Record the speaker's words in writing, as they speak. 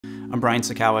I'm Brian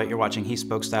Sakawa, you're watching He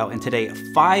Spoke Style, and today,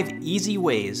 5 easy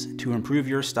ways to improve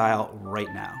your style right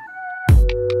now.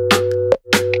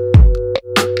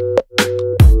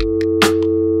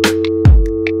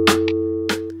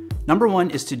 Number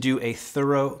 1 is to do a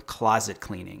thorough closet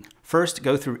cleaning. First,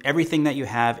 go through everything that you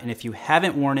have, and if you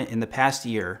haven't worn it in the past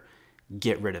year,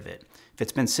 get rid of it. If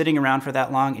it's been sitting around for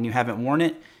that long and you haven't worn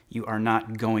it, you are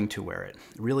not going to wear it.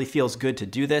 It really feels good to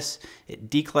do this. It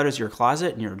declutters your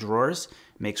closet and your drawers,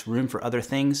 makes room for other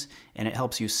things, and it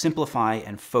helps you simplify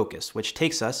and focus, which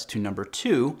takes us to number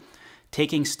 2,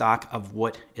 taking stock of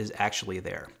what is actually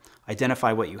there.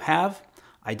 Identify what you have,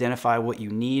 identify what you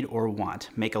need or want.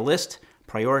 Make a list,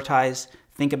 prioritize,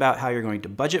 think about how you're going to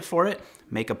budget for it,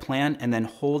 make a plan, and then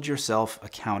hold yourself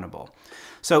accountable.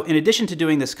 So in addition to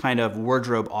doing this kind of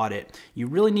wardrobe audit, you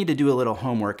really need to do a little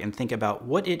homework and think about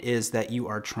what it is that you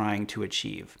are trying to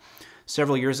achieve.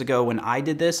 Several years ago when I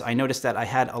did this, I noticed that I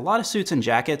had a lot of suits and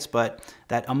jackets, but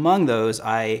that among those,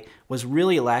 I was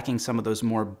really lacking some of those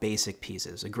more basic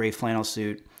pieces. A gray flannel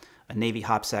suit, a navy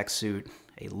hopsack suit,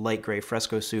 a light gray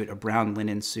fresco suit, a brown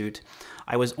linen suit.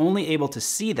 I was only able to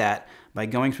see that by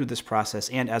going through this process,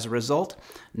 and as a result,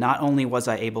 not only was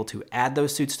I able to add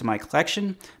those suits to my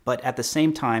collection, but at the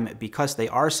same time, because they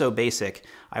are so basic,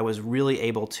 I was really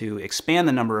able to expand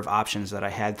the number of options that I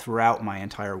had throughout my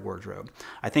entire wardrobe.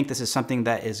 I think this is something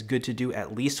that is good to do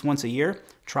at least once a year.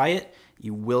 Try it,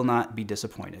 you will not be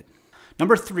disappointed.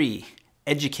 Number 3,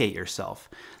 educate yourself.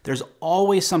 There's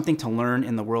always something to learn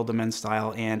in the world of men's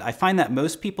style, and I find that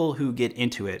most people who get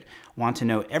into it want to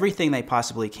know everything they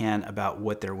possibly can about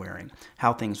what they're wearing,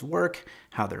 how things work,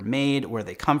 how they're made, where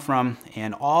they come from,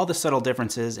 and all the subtle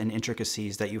differences and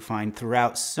intricacies that you find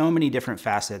throughout so many different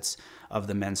facets of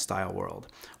the men's style world.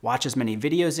 Watch as many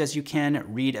videos as you can,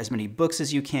 read as many books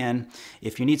as you can.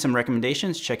 If you need some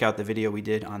recommendations, check out the video we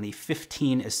did on the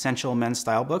 15 essential men's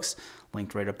style books,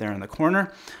 linked right up there in the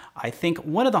corner. I think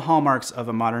one of the hallmarks of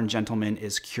a modern gentleman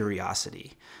is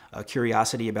curiosity. A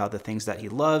curiosity about the things that he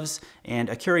loves, and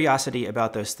a curiosity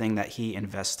about those things that he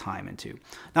invests time into.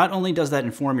 Not only does that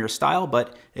inform your style,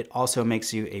 but it also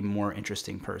makes you a more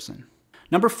interesting person.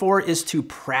 Number 4 is to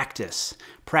practice.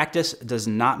 Practice does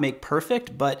not make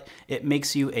perfect, but it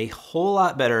makes you a whole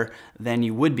lot better than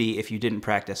you would be if you didn't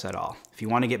practice at all. If you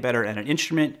want to get better at an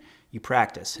instrument, you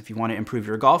practice. If you want to improve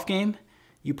your golf game,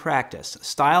 you practice.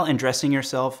 Style and dressing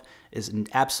yourself is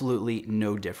absolutely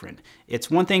no different. It's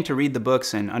one thing to read the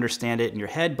books and understand it in your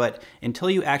head, but until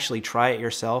you actually try it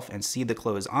yourself and see the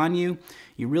clothes on you,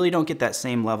 you really don't get that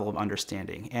same level of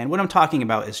understanding. And what I'm talking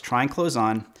about is trying clothes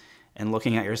on and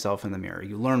looking at yourself in the mirror.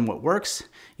 You learn what works,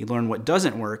 you learn what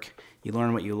doesn't work, you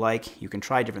learn what you like, you can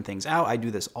try different things out. I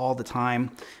do this all the time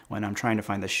when I'm trying to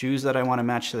find the shoes that I want to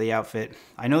match to the outfit.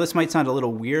 I know this might sound a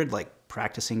little weird, like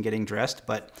practicing getting dressed,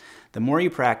 but the more you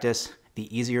practice,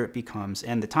 the easier it becomes,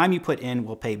 and the time you put in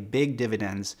will pay big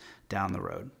dividends down the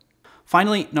road.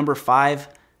 Finally, number 5,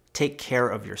 take care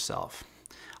of yourself.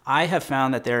 I have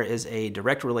found that there is a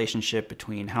direct relationship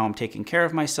between how I'm taking care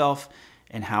of myself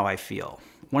and how I feel.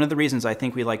 One of the reasons I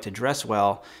think we like to dress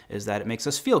well is that it makes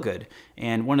us feel good.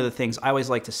 And one of the things I always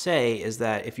like to say is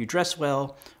that if you dress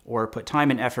well or put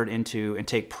time and effort into and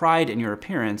take pride in your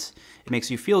appearance, it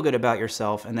makes you feel good about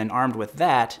yourself, and then armed with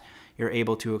that, you're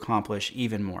able to accomplish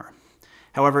even more.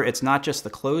 However, it's not just the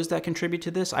clothes that contribute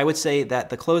to this. I would say that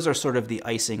the clothes are sort of the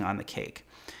icing on the cake.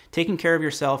 Taking care of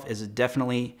yourself is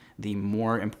definitely the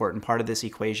more important part of this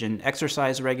equation.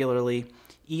 Exercise regularly,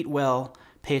 eat well,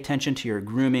 pay attention to your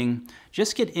grooming,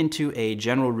 just get into a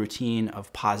general routine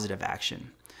of positive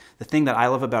action. The thing that I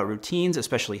love about routines,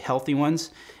 especially healthy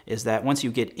ones, is that once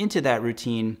you get into that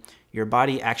routine, your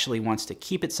body actually wants to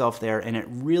keep itself there, and it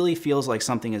really feels like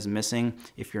something is missing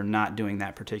if you're not doing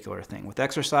that particular thing. With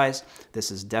exercise, this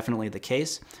is definitely the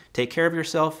case. Take care of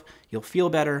yourself, you'll feel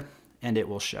better, and it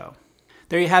will show.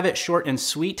 There you have it, short and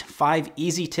sweet, 5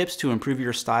 easy tips to improve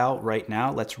your style right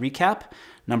now. Let's recap.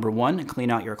 Number 1,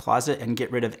 clean out your closet and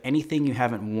get rid of anything you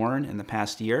haven't worn in the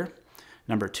past year.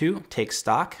 Number 2, take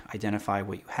stock, identify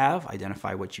what you have,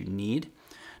 identify what you need.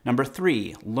 Number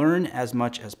 3, learn as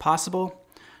much as possible.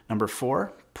 Number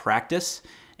 4, practice.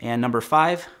 And number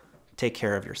 5, take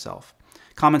care of yourself.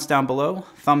 Comments down below,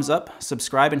 thumbs up,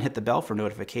 subscribe, and hit the bell for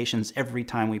notifications every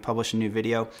time we publish a new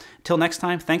video. Till next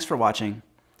time, thanks for watching,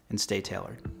 and stay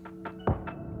tailored.